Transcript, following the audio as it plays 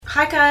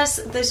Hi guys,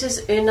 this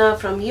is Una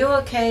from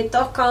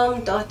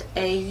uok.com.au,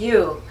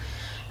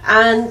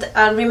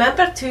 and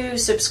remember to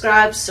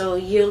subscribe so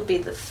you'll be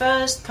the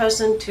first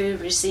person to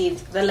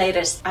receive the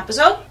latest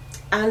episode.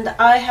 And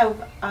I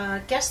have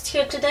a guest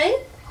here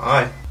today.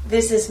 Hi.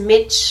 This is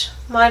Mitch,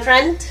 my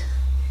friend,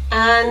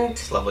 and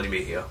It's lovely to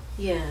be here.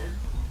 yeah,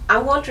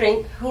 I'm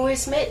wondering, who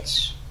is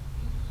Mitch?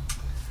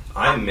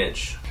 I'm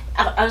Mitch.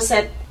 I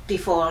said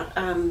before,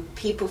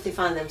 people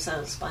define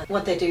themselves by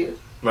what they do,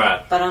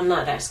 Right. but I'm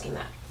not asking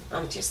that.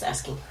 I'm just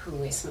asking,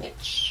 who is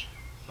Mitch?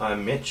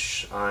 I'm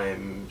Mitch.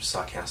 I'm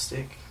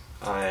sarcastic.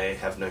 I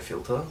have no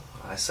filter.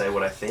 I say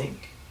what I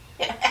think.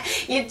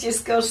 You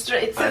just go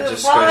straight to I the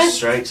just point. go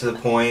straight to the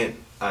point.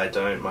 I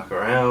don't muck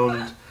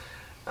around.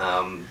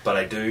 But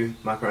I do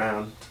muck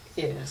around.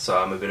 Yeah, So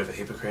I'm a bit of a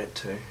hypocrite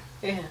too.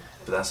 yeah.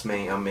 But that's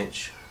me. I'm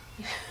Mitch.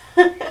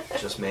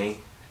 Just me.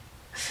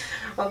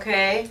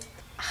 Okay.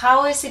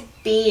 How is it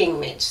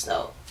being Mitch,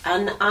 though?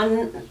 And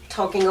I'm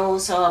talking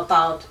also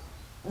about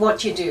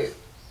what you do.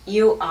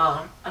 You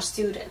are a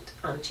student,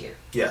 aren't you?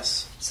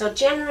 Yes. So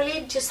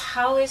generally, just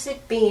how is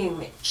it being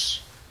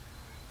Mitch?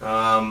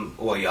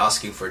 Well, you're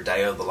asking for a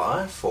day of the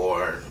life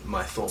or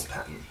my thought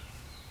pattern?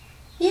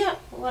 Yeah,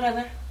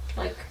 whatever.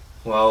 Like,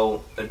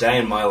 Well, a day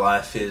in my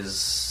life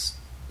is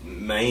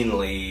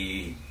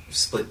mainly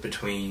split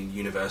between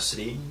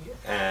university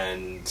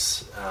and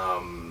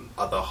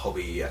other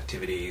hobby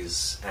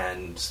activities,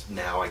 and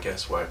now I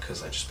guess work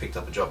because I just picked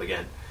up a job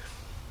again.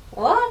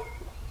 what?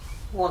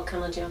 What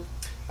kind of job?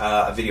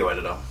 A video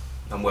editor.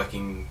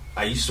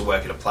 I used to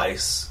work at a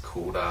place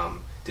called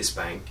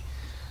Disbank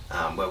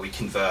where we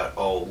convert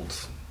old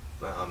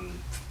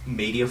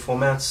media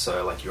formats,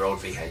 so like your old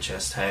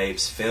VHS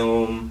tapes,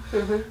 film,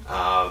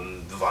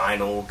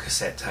 vinyl,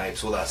 cassette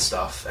tapes, all that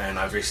stuff. And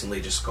I've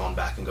recently just gone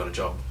back and got a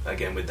job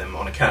again with them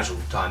on a casual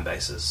time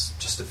basis,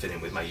 just to fit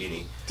in with my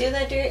uni. Do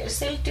they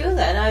still do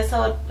that? I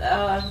thought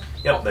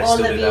Yep, they all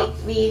still the do that.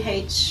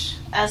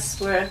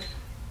 VHS were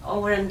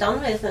over and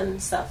done with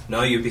and stuff.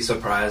 No, you'd be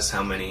surprised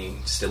how many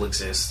still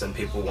exist, and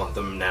people want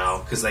them now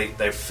because they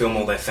film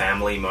all their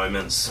family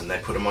moments and they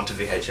put them onto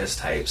VHS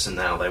tapes, and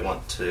now they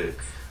want to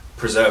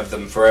preserve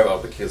them forever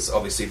because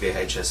obviously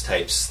VHS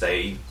tapes,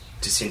 they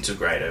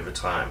disintegrate over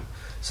time.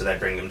 So they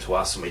bring them to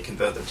us and we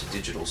convert them to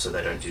digital so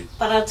they don't do...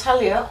 But I'll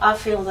tell you, I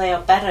feel they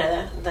are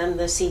better than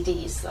the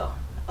CDs, though.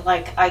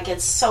 Like, I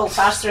get so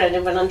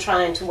frustrated when I'm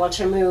trying to watch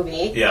a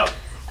movie. Yeah,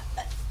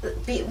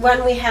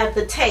 When we had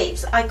the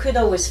tapes, I could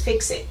always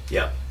fix it.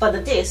 yeah, But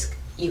the disc,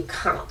 you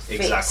can't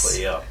fix.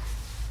 exactly, yeah.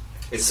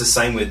 It's the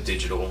same with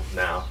digital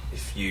now.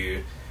 If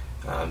you...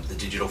 the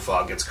digital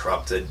file gets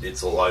corrupted,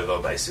 it's all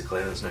over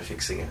basically, there's no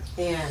fixing it.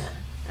 Yeah,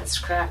 that's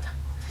crap.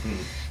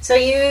 So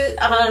you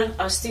are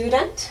a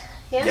student,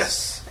 yes?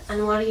 Yes.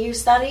 And what are you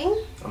studying?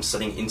 I'm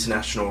studying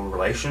international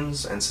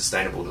relations and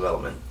sustainable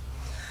development.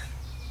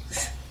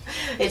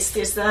 It's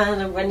just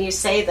when you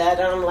say that,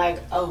 I'm like,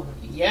 oh,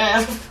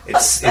 yeah.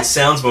 It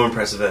sounds more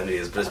impressive than it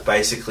is, but it's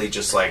basically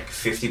just like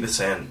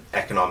 50%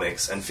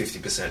 economics and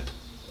 50%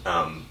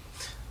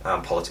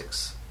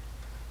 politics,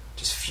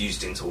 just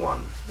fused into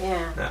one.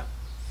 Yeah. Yeah.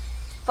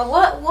 But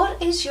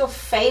what is your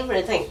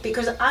favorite thing?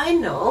 Because I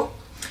know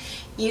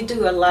you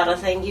do a lot of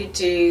things. You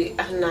do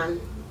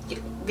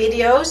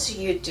videos,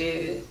 you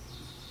do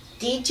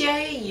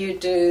DJ,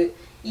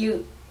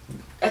 you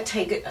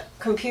take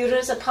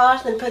computers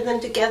apart and put them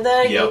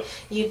together. Yep.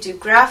 You do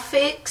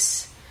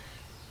graphics,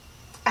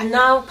 and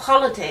now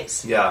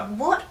politics. Yeah.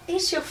 What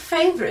is your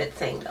favorite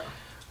thing, though?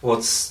 Well,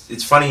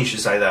 it's funny you should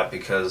say that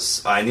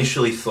because I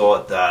initially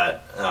thought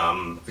that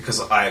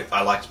because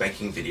I liked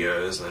making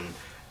videos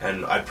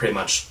and I pretty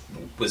much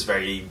was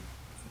very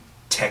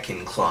tech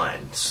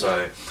inclined,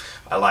 so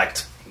I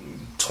liked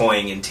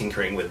toying and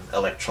tinkering with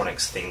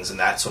electronics things, and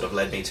that sort of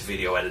led me to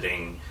video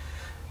editing.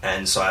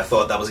 And so I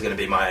thought that was going to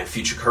be my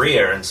future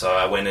career, and so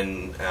I went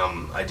and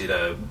I did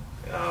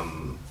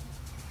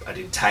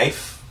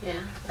TAFE. Yeah,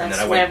 And that's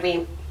then I where went-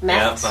 we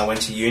met. Yeah, I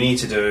went to uni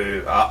to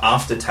do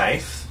after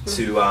TAFE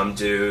to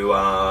do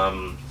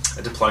a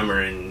diploma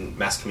in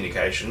mass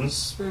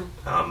communications,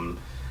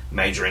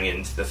 majoring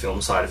into the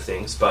film side of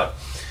things. But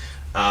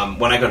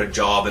when I got a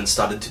job and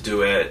started to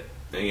do it,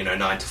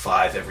 9 to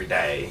 5 every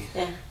day,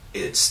 Yeah.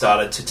 it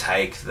started to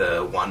take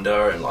the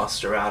wonder and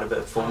luster out of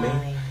it for me.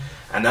 Oh, yeah.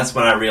 And that's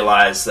when I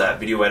realised that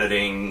video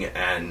editing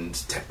and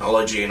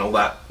technology and all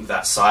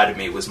that side of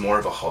me was more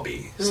of a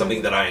hobby,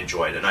 something that I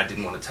enjoyed, and I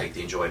didn't want to take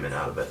the enjoyment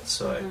out of it.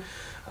 So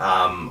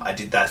I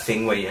did that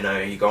thing where,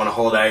 you go on a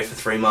holiday for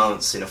 3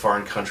 months in a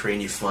foreign country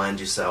and you find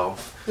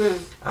yourself.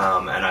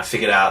 And I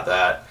figured out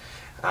that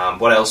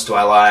what else do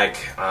I like?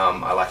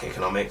 I like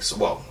economics.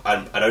 Well,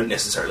 I don't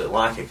necessarily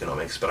like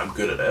economics, but I'm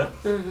good at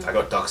it. I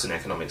got ducks in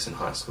economics in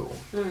high school.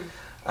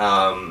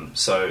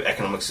 So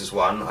economics is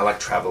one. I like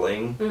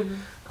travelling.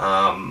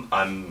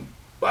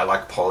 I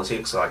like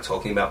politics. I like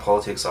talking about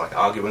politics. I like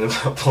arguing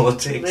about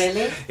politics.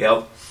 Really?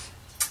 Yep.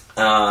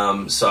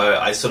 So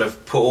I sort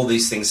of put all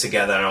these things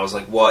together and I was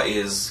like, what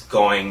is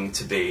going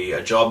to be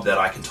a job that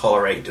I can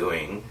tolerate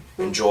doing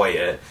enjoy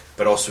it,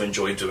 but also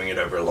enjoy doing it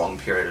over a long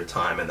period of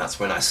time. And that's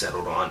when I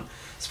settled on,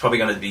 it's probably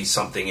going to be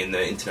something in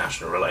the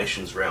international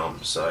relations realm.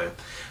 So,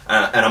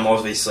 and I'm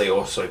obviously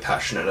also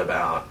passionate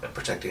about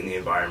protecting the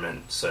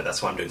environment. So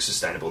that's why I'm doing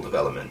sustainable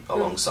development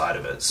alongside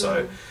of it.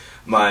 So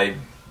my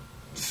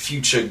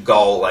future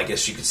goal, I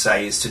guess you could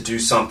say, is to do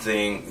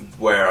something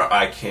where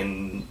I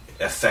can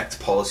affect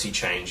policy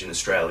change in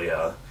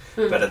Australia,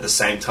 but at the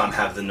same time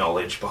have the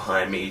knowledge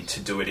behind me to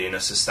do it in a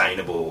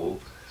sustainable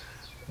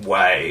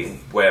way,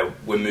 where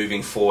we're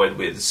moving forward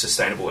with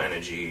sustainable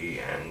energy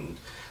and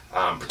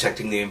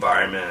protecting the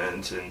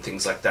environment and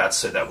things like that,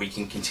 so that we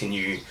can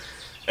continue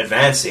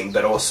advancing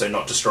but also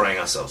not destroying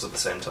ourselves at the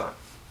same time.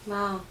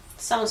 Wow,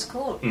 sounds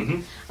cool.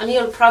 Mm-hmm. And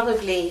you'll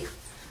probably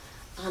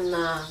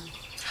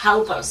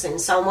help us in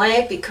some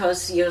way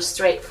because you're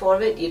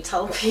straightforward, you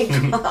tell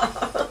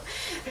people.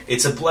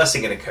 It's a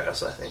blessing and a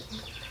curse, I think.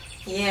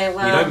 Yeah,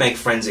 well, you don't make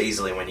friends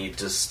easily when you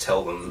just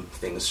tell them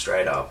things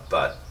straight up,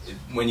 but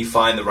when you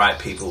find the right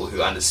people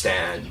who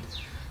understand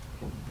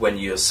when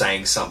you're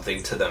saying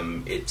something to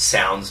them, it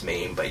sounds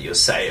mean, but you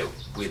say it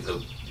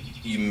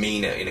you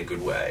mean it in a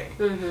good way.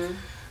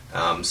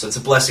 So it's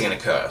a blessing and a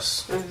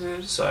curse.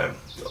 So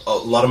a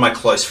lot of my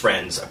close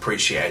friends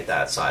appreciate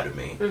that side of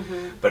me,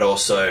 but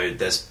also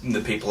there's the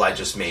people I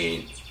just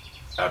meet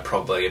are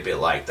probably a bit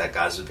like, that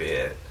guy's a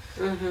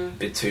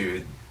bit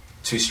too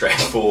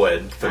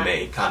straightforward for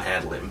me, can't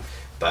handle him.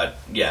 But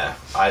yeah,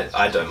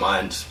 I don't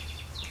mind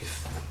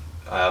if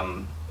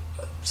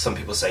some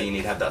people say you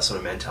need to have that sort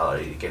of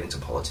mentality to get into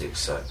politics.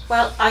 So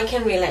well, I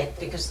can relate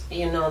because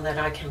you know that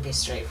I can be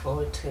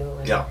straightforward too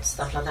and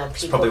stuff like that.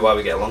 That's probably why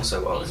we get along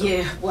so well.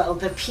 Yeah, well,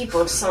 the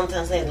people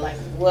sometimes they're like,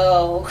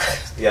 whoa,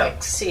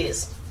 like,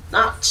 she's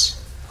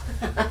nuts,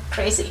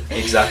 crazy.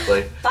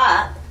 Exactly.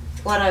 But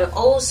what I've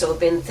also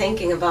been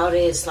thinking about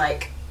is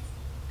like,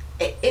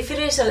 if it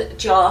is a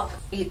job,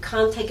 you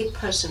can't take it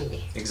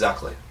personally.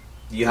 Exactly.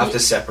 You have to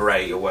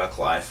separate your work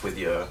life with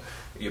your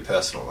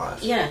personal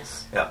life.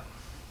 Yes. Yeah.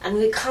 And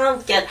we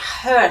can't get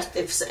hurt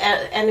if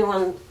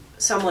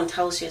someone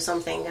tells you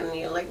something and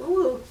you're like,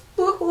 ooh,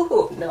 ooh, ooh,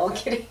 ooh. No, I'm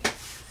kidding.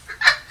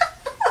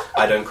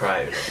 I don't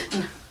cry.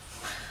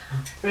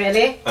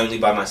 Really? Only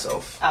by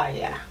myself. Oh,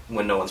 yeah.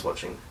 When no one's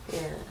watching.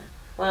 Yeah.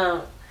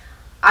 Well,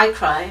 I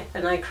cry,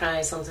 and I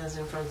cry sometimes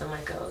in front of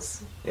my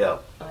girls. Yeah.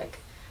 Like,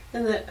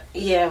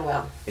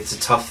 well. It's a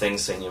tough thing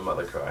seeing your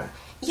mother cry.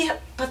 Yeah,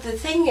 but the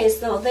thing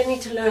is, though, they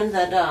need to learn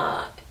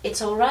that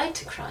it's all right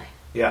to cry.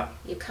 Yeah.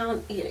 You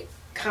can't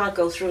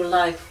go through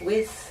life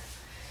with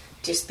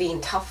just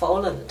being tough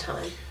all of the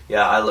time.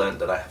 Yeah, I learned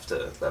that I have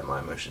to let my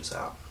emotions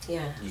out.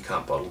 Yeah. You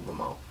can't bottle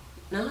them up.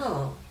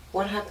 No.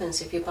 What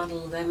happens if you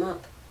bottle them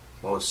up?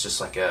 Well, it's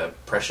just like a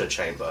pressure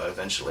chamber.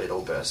 Eventually it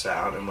all bursts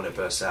out, and when it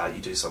bursts out,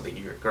 you do something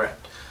you regret.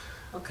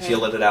 Okay. If you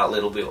let it out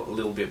little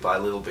bit by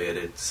little bit,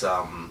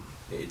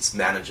 it's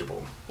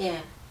manageable. Yeah.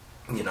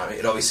 You know,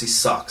 it obviously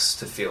sucks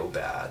to feel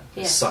bad.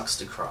 Yeah. It sucks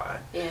to cry.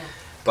 Yeah.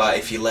 But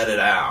if you let it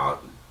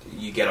out,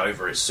 you get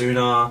over it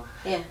sooner.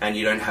 Yeah. And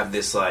you don't have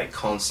this like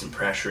constant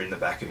pressure in the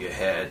back of your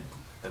head.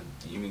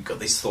 You've got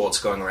these thoughts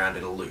going around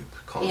in a loop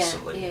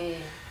constantly. Yeah.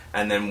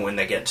 And then when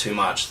they get too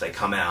much, they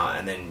come out,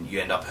 and then you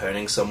end up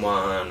hurting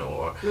someone,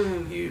 or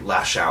you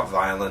lash out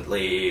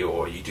violently,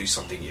 or you do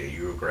something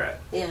you regret.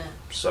 Yeah.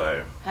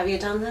 So. Have you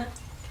done that?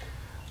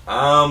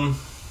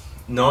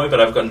 No, but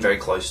I've gotten very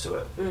close to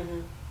it.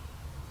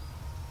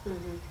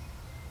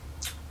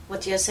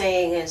 What you're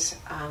saying is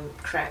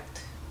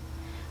correct.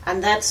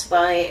 And that's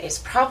why it's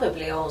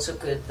probably also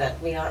good that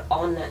we are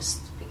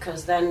honest,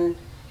 because then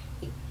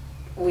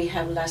we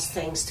have less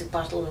things to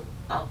bottle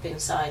up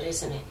inside,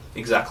 isn't it?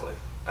 Exactly.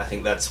 I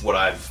think that's what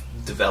I've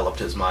developed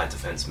as my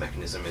defense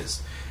mechanism,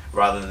 is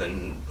rather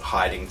than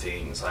hiding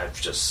things, I've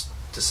just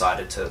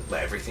decided to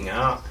let everything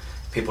out.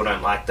 People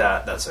don't like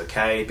that, that's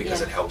okay,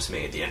 because it helps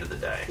me at the end of the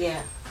day.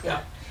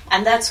 Yeah.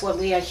 And that's what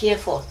we are here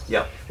for.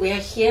 Yep. We are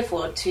here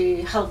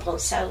to help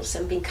ourselves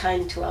and be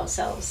kind to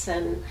ourselves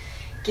and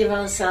give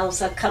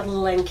ourselves a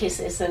cuddle and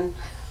kisses and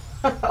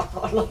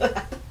all of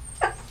that.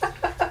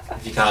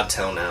 If you can't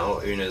tell now,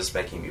 Una's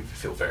making me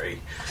feel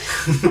very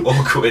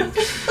awkward.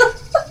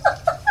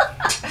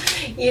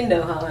 You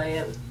know how I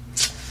am.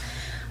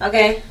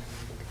 Okay.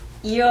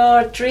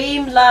 Your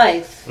dream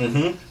life.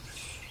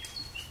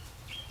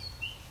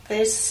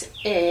 This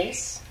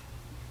is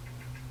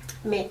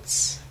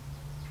Mitz,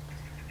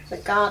 the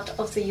god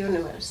of the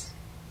universe.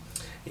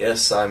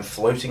 Yes, I'm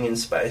floating in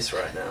space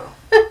right now.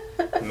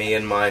 Me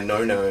and my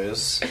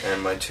no-nos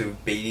and my two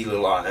beady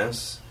little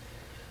eyes.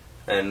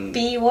 And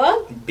Be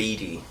what?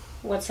 Beady.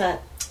 What's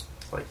that?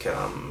 Like,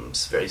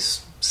 it's very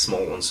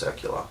small and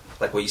circular.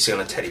 Like what you see on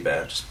a teddy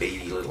bear, just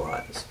beady little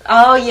eyes.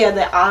 Oh, yeah,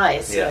 the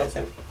eyes. Yeah.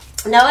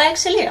 No,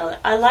 actually,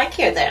 I like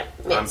you there,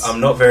 Mitz. I'm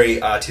not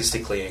very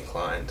artistically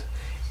inclined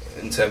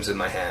in terms of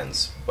my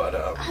hands, but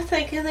I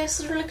think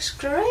this looks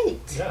great.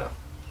 Yeah,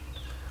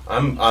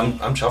 I'm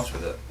chuffed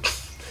with it.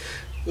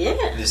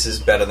 Yeah. This is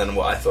better than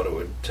what I thought it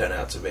would turn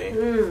out to be.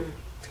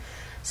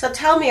 So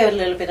tell me a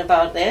little bit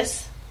about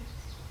this.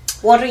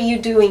 What are you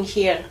doing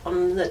here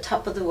on the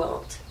top of the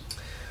world?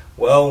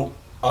 Well,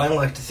 I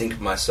like to think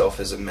of myself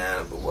as a man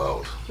of the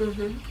world.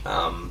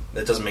 Mm-hmm.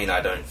 That doesn't mean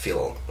I don't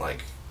feel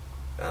like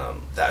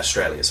that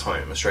Australia's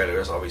home. Australia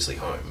is obviously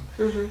home.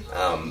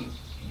 Mm-hmm.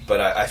 But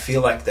I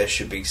feel like there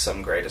should be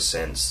some greater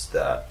sense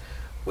that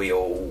we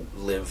all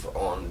live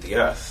on the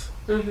earth.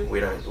 Mm-hmm. We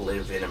don't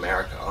live in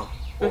America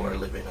or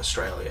live in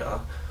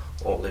Australia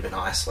or live in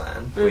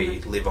Iceland. Mm-hmm.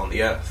 We live on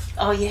the earth.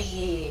 Oh,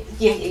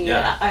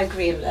 yeah. I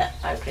agree with that.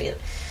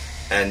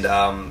 And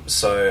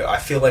so I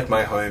feel like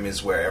my home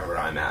is wherever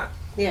I'm at.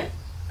 Yeah.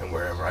 And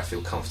wherever I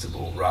feel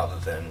comfortable, rather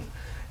than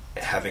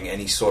having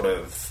any sort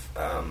of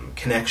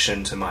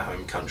connection to my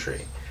home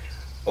country.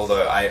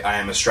 Although I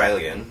am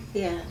Australian,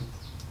 Yeah.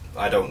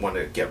 I don't want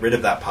to get rid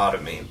of that part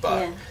of me.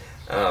 But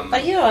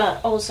but you are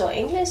also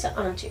English,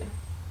 aren't you?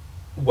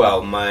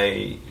 well,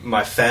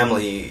 my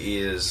family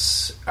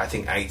is, I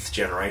think, 8th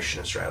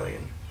generation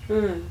Australian.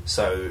 Mm.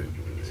 So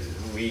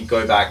we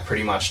go back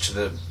pretty much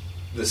to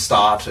the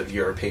start of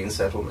European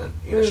settlement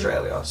in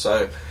Australia.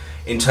 So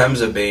in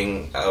terms of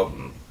being a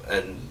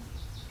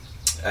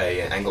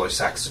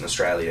Anglo-Saxon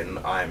Australian,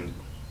 I'm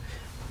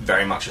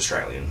very much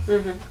Australian.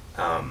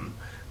 Mm-hmm.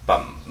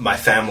 But my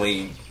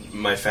family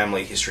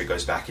history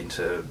goes back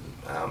into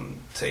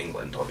to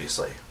England,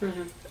 obviously,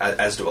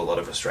 as do a lot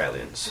of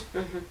Australians.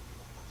 Mm-hmm.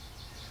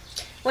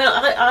 Well,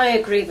 I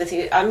agree with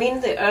you. I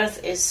mean, the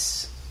Earth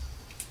is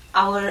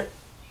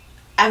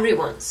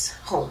everyone's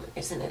home,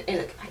 isn't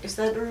it? Is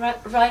that the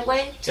right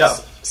way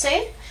to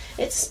say it?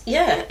 It's,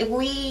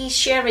 we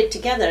share it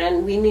together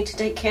and we need to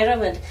take care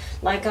of it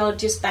like our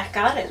just back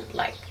garden,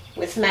 like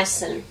with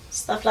mess and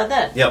stuff like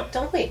that. Yep.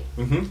 Don't we?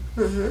 Mm-hmm.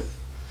 Mm-hmm.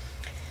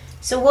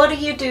 So what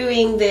are you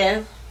doing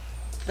there,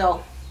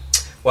 though?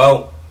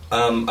 Well,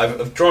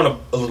 I've drawn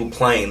a little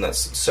plane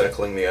that's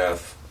circling the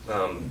Earth,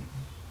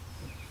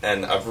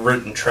 and I've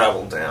written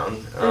travel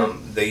down.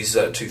 These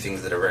are two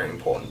things that are very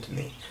important to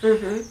me.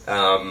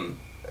 Mm-hmm.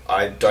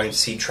 I don't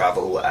see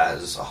travel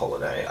as a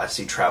holiday. I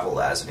see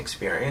travel as an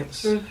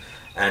experience,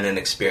 and an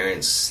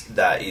experience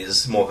that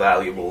is more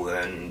valuable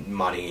than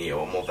money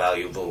or more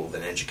valuable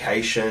than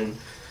education.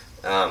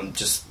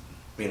 Just,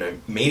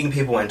 meeting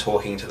people and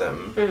talking to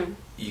them,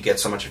 you get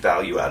so much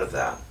value out of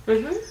that.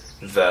 Mm-hmm.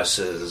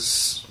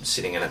 Versus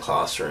sitting in a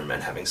classroom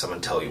and having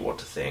someone tell you what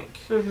to think.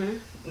 Mm-hmm.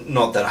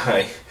 Not that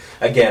I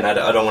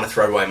don't want to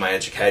throw away my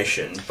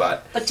education,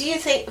 but do you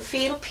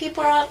feel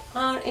people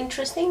are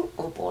interesting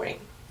or boring?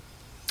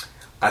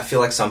 I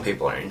feel like some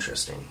people are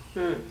interesting.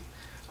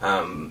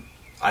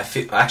 I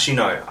take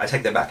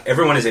that back.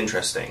 Everyone is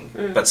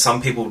interesting, but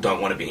some people don't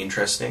want to be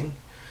interesting.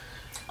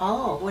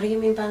 Oh, what do you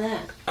mean by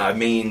that? I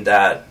mean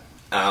that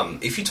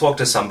if you talk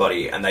to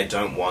somebody and they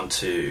don't want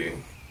to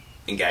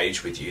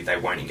engage with you, they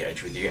won't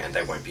engage with you and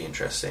they won't be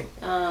interesting.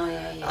 Oh,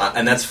 yeah.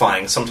 And that's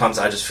fine. Sometimes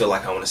I just feel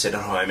like I want to sit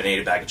at home and eat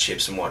a bag of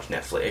chips and watch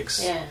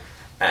Netflix. Yeah.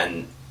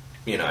 And,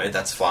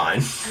 that's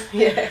fine.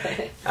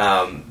 Yeah.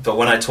 But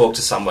when I talk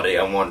to somebody,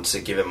 I want to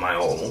give it my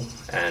all.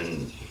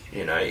 And,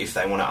 if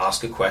they want to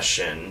ask a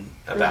question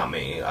about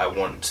me, I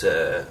want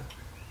to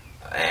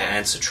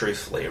answer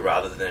truthfully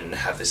rather than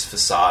have this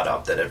facade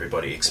up that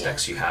everybody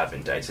expects you have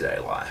in day-to-day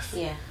life.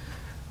 Yeah.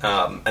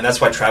 And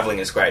that's why traveling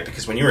is great,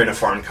 because when you're in a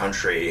foreign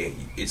country,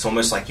 it's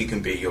almost like you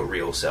can be your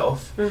real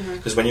self.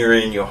 Because when you're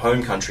in your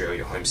home country or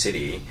your home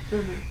city,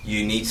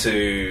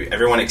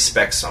 everyone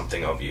expects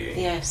something of you.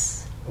 Yes.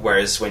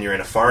 Whereas when you're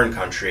in a foreign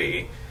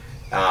country,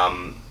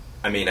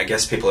 I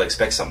guess people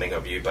expect something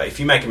of you, but if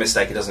you make a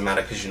mistake, it doesn't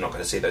matter because you're not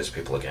going to see those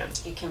people again.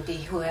 You can be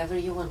whoever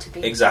you want to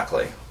be.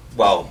 Exactly.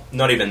 Well,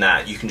 not even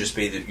that. You can just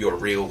be your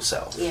real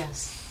self.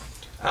 Yes.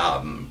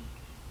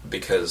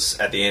 Because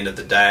at the end of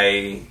the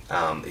day,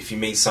 if you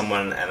meet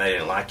someone and they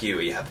didn't like you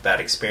or you have a bad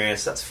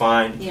experience, that's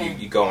fine. Yeah.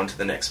 You go on to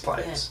the next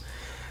place.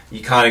 Yeah.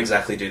 You can't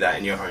exactly do that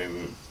in your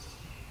home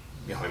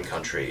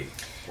country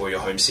or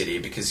your home city,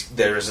 because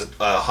there is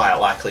a higher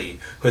likelihood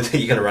that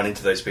you're going to run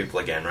into those people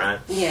again, right?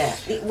 Yeah.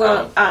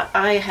 Well,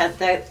 I had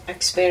that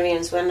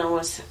experience when I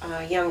was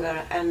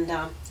younger, and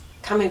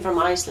coming from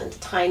Iceland, a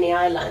tiny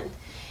island,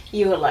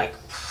 you were like,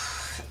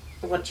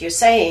 what you're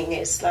saying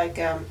is like...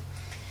 I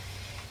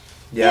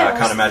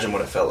can't imagine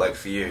what it felt like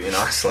for you in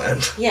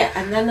Iceland. Yeah,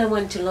 and then I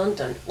went to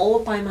London all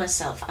by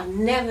myself. I've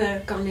never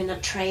gone in a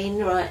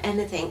train or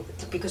anything,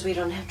 because we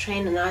don't have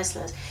train in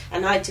Iceland.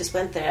 And I just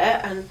went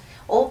there and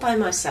all by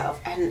myself,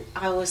 and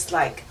I was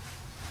like,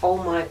 oh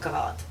my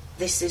God,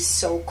 this is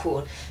so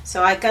cool.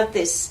 So I got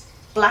this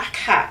black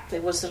hat,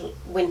 it was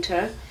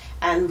winter,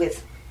 and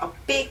with a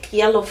big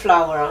yellow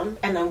flower on,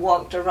 and I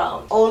walked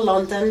around all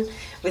London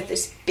with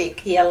this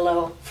big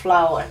yellow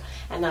flower.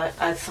 And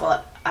I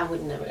thought I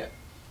would never...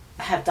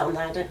 have done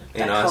that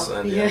in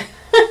Iceland. Yeah.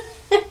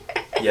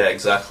 Yeah,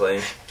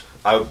 exactly.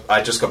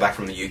 I just got back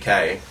from the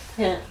UK.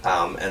 Yeah.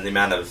 And the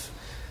amount of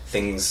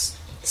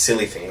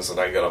silly things that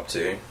I got up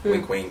to,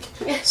 wink wink,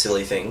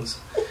 silly things.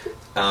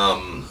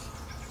 I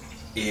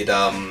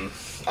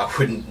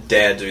wouldn't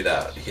dare do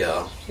that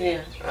here.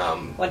 Yeah.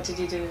 What did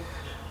you do?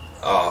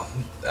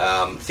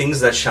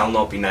 Things that shall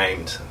not be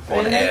named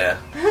on air.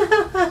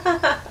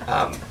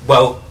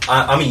 Well,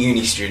 I'm a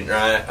uni student,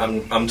 right?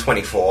 I'm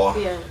 24.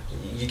 Yeah.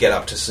 you get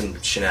up to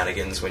some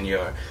shenanigans when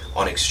you're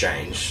on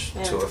exchange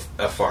to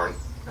a foreign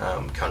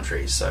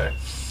country. So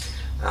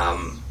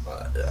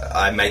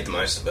I made the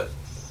most of it.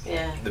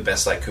 Yeah. The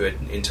best I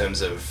could in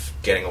terms of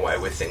getting away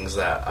with things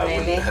that I Really?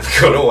 wouldn't have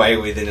got away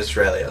with in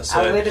Australia. So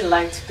I would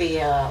like to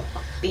be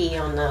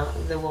on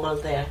the wall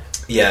there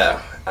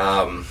yeah.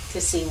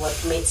 to see what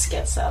Mitz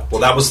gets up.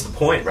 Well, that was the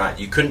point, right?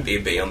 You couldn't be a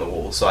bee on the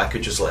wall, so I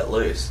could just let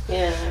loose.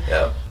 Yeah.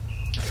 Yeah.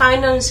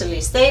 Financially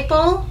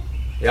stable.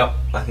 Yep.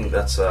 I think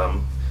that's a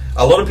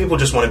lot of people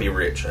just want to be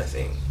rich, I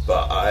think,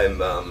 but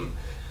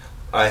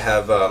I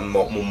have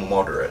more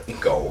moderate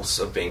goals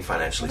of being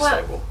financially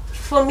stable.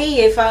 For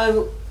me, if I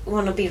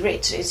want to be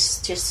rich,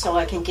 it's just so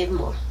I can give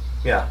more.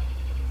 Yeah.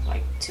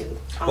 Like to.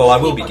 Well, I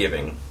will people. be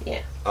giving.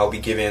 Yeah. I'll be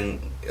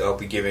giving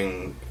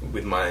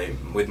with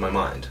my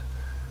mind,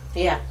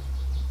 Yeah.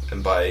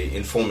 and by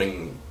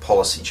informing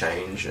policy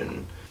change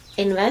and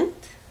Invent.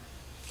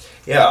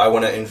 yeah, I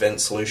want to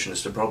invent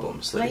solutions to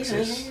problems that Right,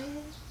 exist. right.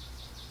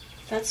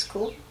 That's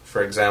cool.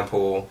 For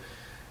example,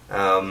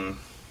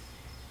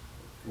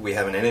 we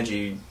have an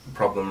energy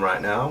problem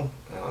right now,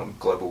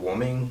 global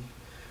warming.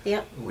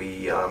 Yeah.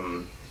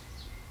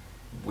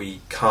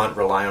 We can't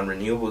rely on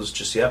renewables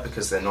just yet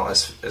because they're not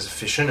as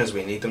efficient as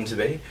we need them to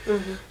be.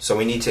 Mm-hmm. So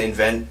we need to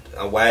invent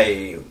a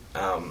way,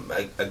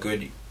 a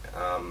good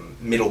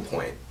middle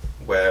point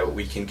where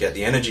we can get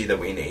the energy that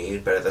we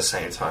need, but at the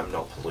same time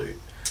not pollute.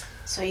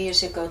 So you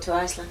should go to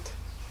Iceland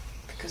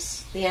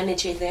because the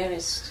energy there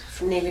is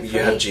nearly free.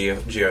 You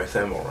have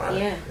geothermal, right?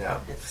 Yeah.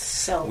 It's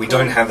so We cool.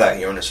 don't have that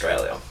here in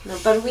Australia. No,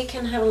 but we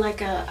can have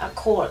like a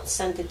cord,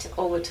 send it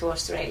over to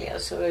Australia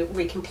so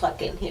we can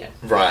plug in here.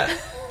 Right.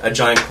 A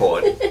giant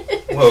cord.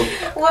 Well,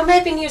 Well,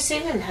 maybe New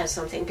Zealand has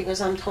something because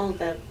I'm told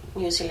that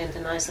New Zealand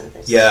and Iceland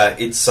is. yeah,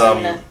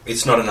 Similar.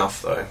 it's not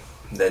enough though.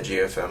 They're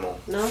geothermal.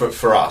 No?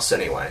 For us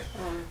anyway.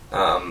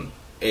 Oh.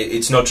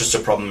 It's not just a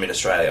problem in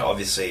Australia.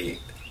 Obviously,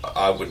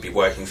 I would be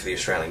working for the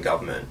Australian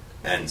government,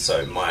 and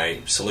so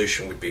my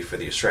solution would be for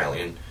the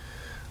Australian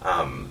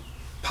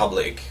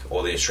public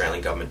or the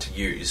Australian government to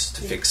use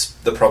to fix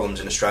the problems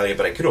in Australia,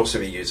 but it could also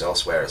be used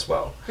elsewhere as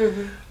well.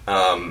 Mm-hmm.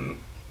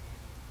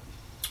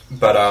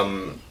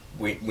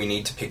 We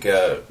need to pick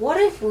a, What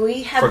if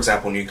we have? for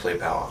example, nuclear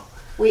power.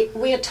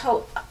 We are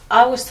told.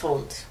 I was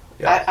told.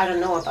 Yeah. I don't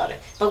know about it,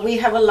 but we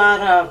have a lot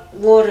of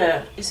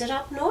water. Is it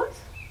up north?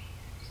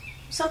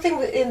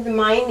 Something in the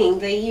mining,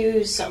 they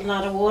use a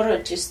lot of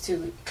water just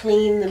to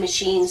clean the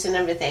machines and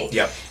everything.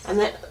 Yep. And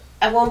then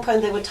at one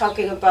point they were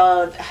talking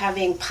about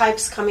having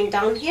pipes coming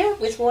down here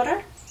with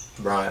water.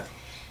 Right.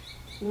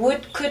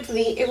 Could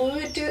we, if we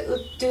would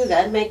do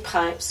that, make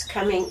pipes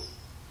coming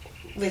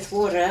with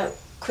water,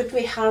 could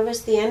we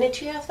harvest the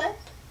energy of that?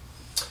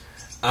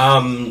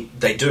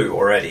 They do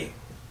already.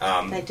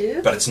 They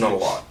do? But it's not a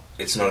lot.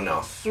 It's not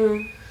enough.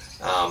 Mm.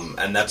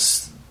 And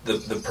that's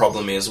the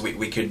problem is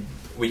we could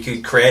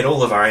create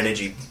all of our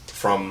energy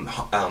from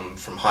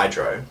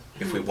hydro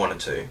if we wanted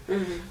to,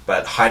 Mm-hmm.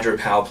 but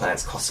hydropower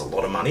plants cost a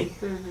lot of money.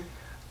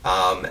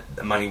 Mm-hmm.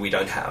 The money we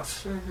don't have.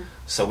 Mm-hmm.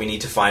 So we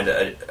need to find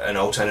an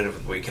alternative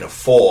that we can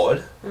afford,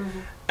 Mm-hmm.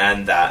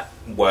 and that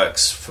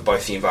works for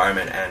both the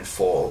environment and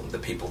for the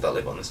people that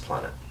live on this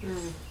planet.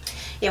 Mm.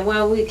 Yeah,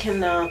 well, we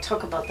can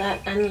talk about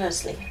that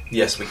endlessly.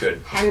 Yes, we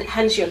could.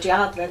 Hence your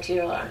job that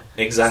you are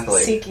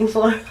Exactly. seeking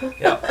for.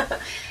 Yeah.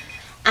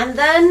 And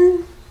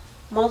then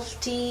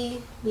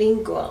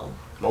multilingual.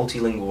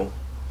 Multilingual.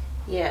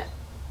 Yeah.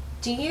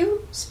 Do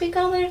you speak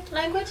other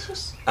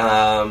languages?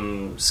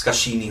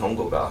 Skashi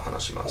nihongo ga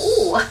hanashimasu.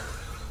 Ooh.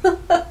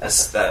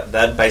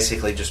 That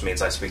basically just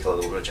means I speak a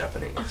little bit of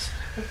Japanese.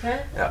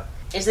 Okay. Yeah.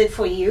 Is it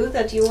for you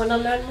that you want to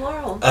learn more?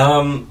 Or?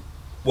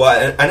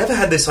 Well, I never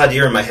had this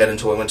idea in my head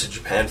until I went to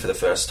Japan for the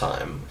first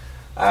time.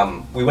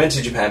 We went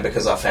to Japan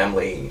because our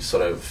family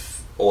sort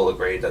of all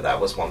agreed that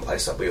was one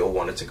place that we all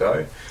wanted to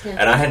go. Yeah.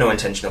 And I had no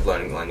intention of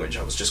learning the language.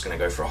 I was just going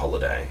to go for a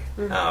holiday.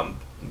 Mm.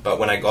 But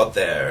when I got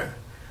there,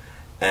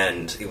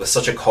 and it was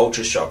such a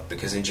culture shock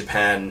because in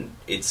Japan,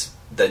 it's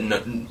that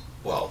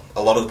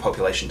a lot of the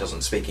population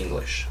doesn't speak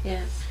English.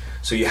 Yeah.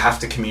 So you have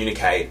to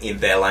communicate in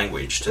their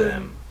language to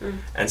them. Mm.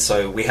 And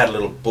so we had a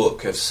little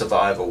book of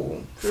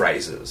survival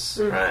phrases,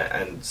 right?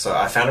 And so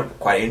I found it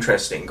quite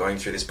interesting going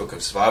through this book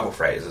of survival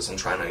phrases and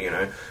trying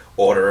to,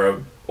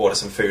 order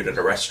some food at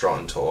a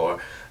restaurant or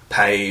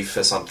pay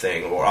for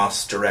something or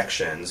ask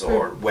directions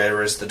or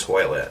where is the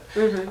toilet.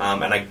 Mm-hmm.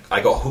 And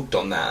I got hooked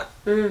on that,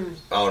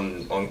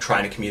 on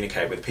trying to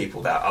communicate with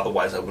people that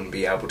otherwise I wouldn't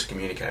be able to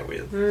communicate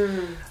with.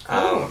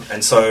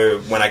 And so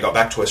when I got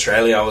back to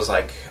Australia, I was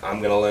like, I'm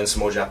going to learn some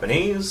more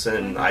Japanese,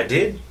 and I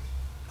did.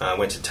 I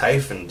went to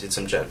TAFE and did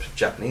some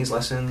Japanese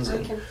lessons.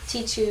 I can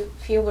teach you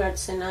a few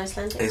words in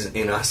Icelandic.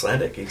 In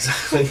Icelandic,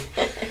 exactly.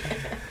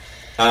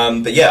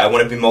 But yeah, I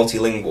want to be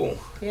multilingual.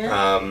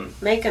 Yeah.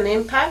 Make an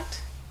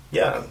impact.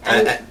 Yeah.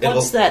 And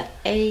what's that?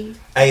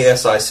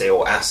 ASIC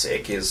or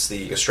ASIC is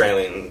the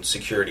Australian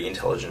Security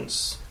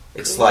Intelligence.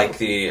 It's like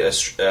the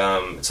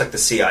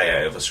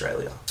CIA of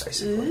Australia,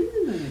 basically.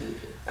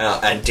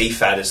 And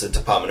DFAT is the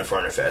Department of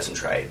Foreign Affairs and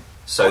Trade.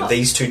 So Oh.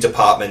 these two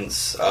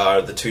departments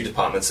are the two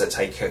departments that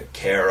take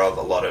care of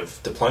a lot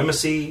of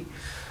diplomacy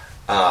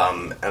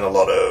and a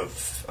lot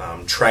of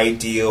trade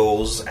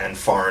deals and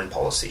foreign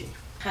policy.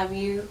 Have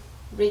you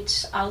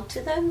reached out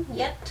to them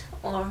yet?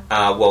 Or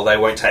Well, they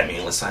won't take me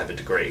unless I have a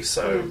degree.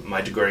 So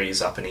my degree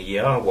is up in a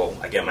year. Well,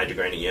 I get my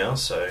degree in a year.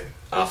 So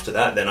after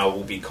that, then I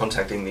will be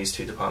contacting these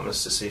two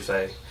departments to see if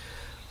they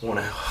want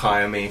to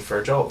hire me for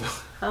a job.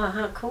 oh,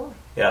 how cool.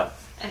 Yeah.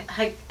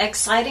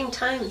 Exciting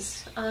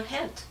times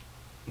ahead.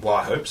 Well,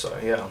 I hope so,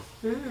 yeah.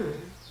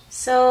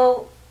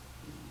 So,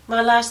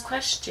 my last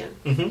question.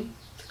 Mm-hmm.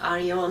 Are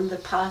you on the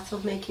path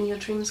of making your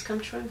dreams come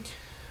true?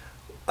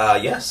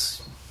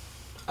 Yes.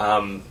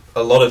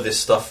 A lot of this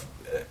stuff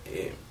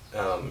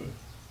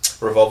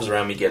revolves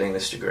around me getting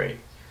this degree.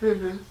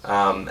 Mm-hmm.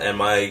 And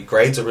my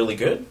grades are really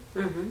good.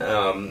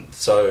 Mm-hmm.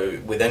 So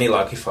with any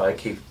luck, if I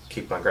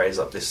keep my grades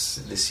up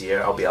this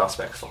year, I'll be asked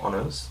back for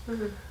honours.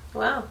 Mm-hmm.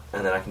 Wow.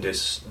 And then I can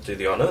do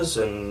the honours,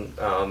 and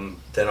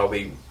then I'll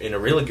be in a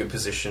really good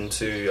position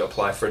to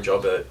apply for a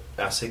job at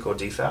ASIC or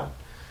DFAT.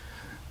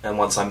 And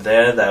once I'm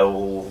there, they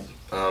will,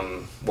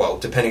 well,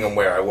 depending on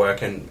where I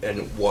work and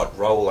what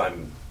role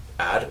I'm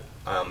at,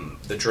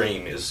 the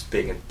dream is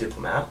being a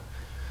diplomat.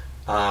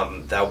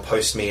 They'll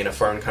post me in a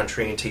foreign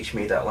country and teach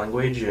me that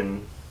language,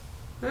 and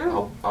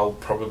I'll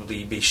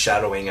probably be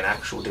shadowing an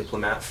actual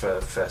diplomat for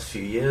a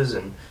few years.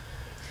 And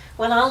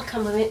Well, I'll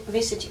come and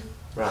visit you.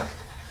 right.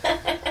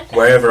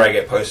 Wherever I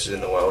get posted in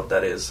the world,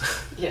 that is.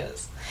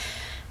 Yes.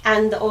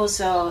 And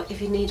also,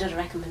 if you need a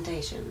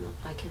recommendation,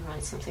 I can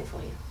write something for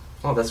you.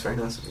 Oh, that's very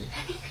nice of you.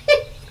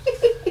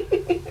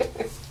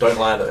 Don't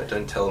lie though.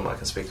 Don't tell them I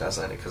can speak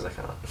Icelandic, because I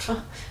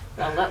can't.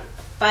 Well,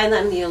 by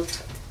then you'll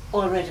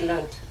already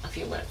learned a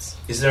few words.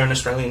 Is there an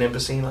Australian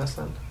embassy in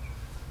Iceland?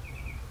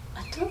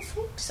 I don't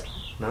think so.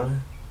 No?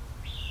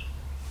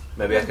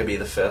 Maybe I could be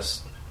the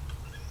first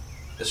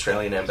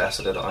Australian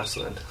ambassador to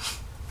Iceland.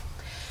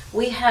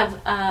 We have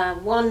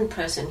one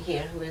person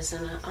here who is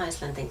an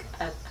Icelandic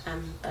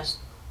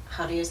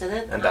how do you say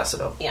that?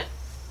 Ambassador. Yeah.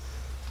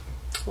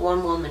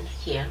 One woman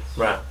here.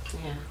 Right.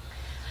 Yeah.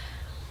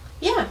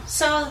 Yeah,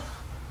 so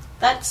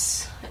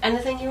that's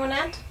anything you want to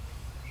add?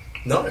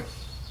 No.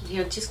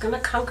 You're just going to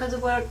conquer the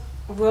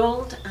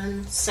world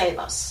and save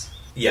us.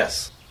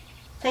 Yes.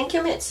 Thank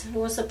you, Mitz. It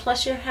was a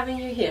pleasure having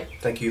you here.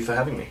 Thank you for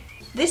having me.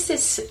 This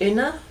is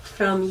Una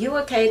from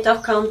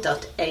uok.com.au.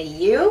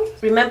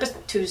 Remember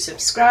to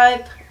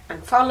subscribe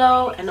and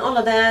follow and all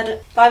of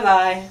that.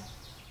 Bye-bye.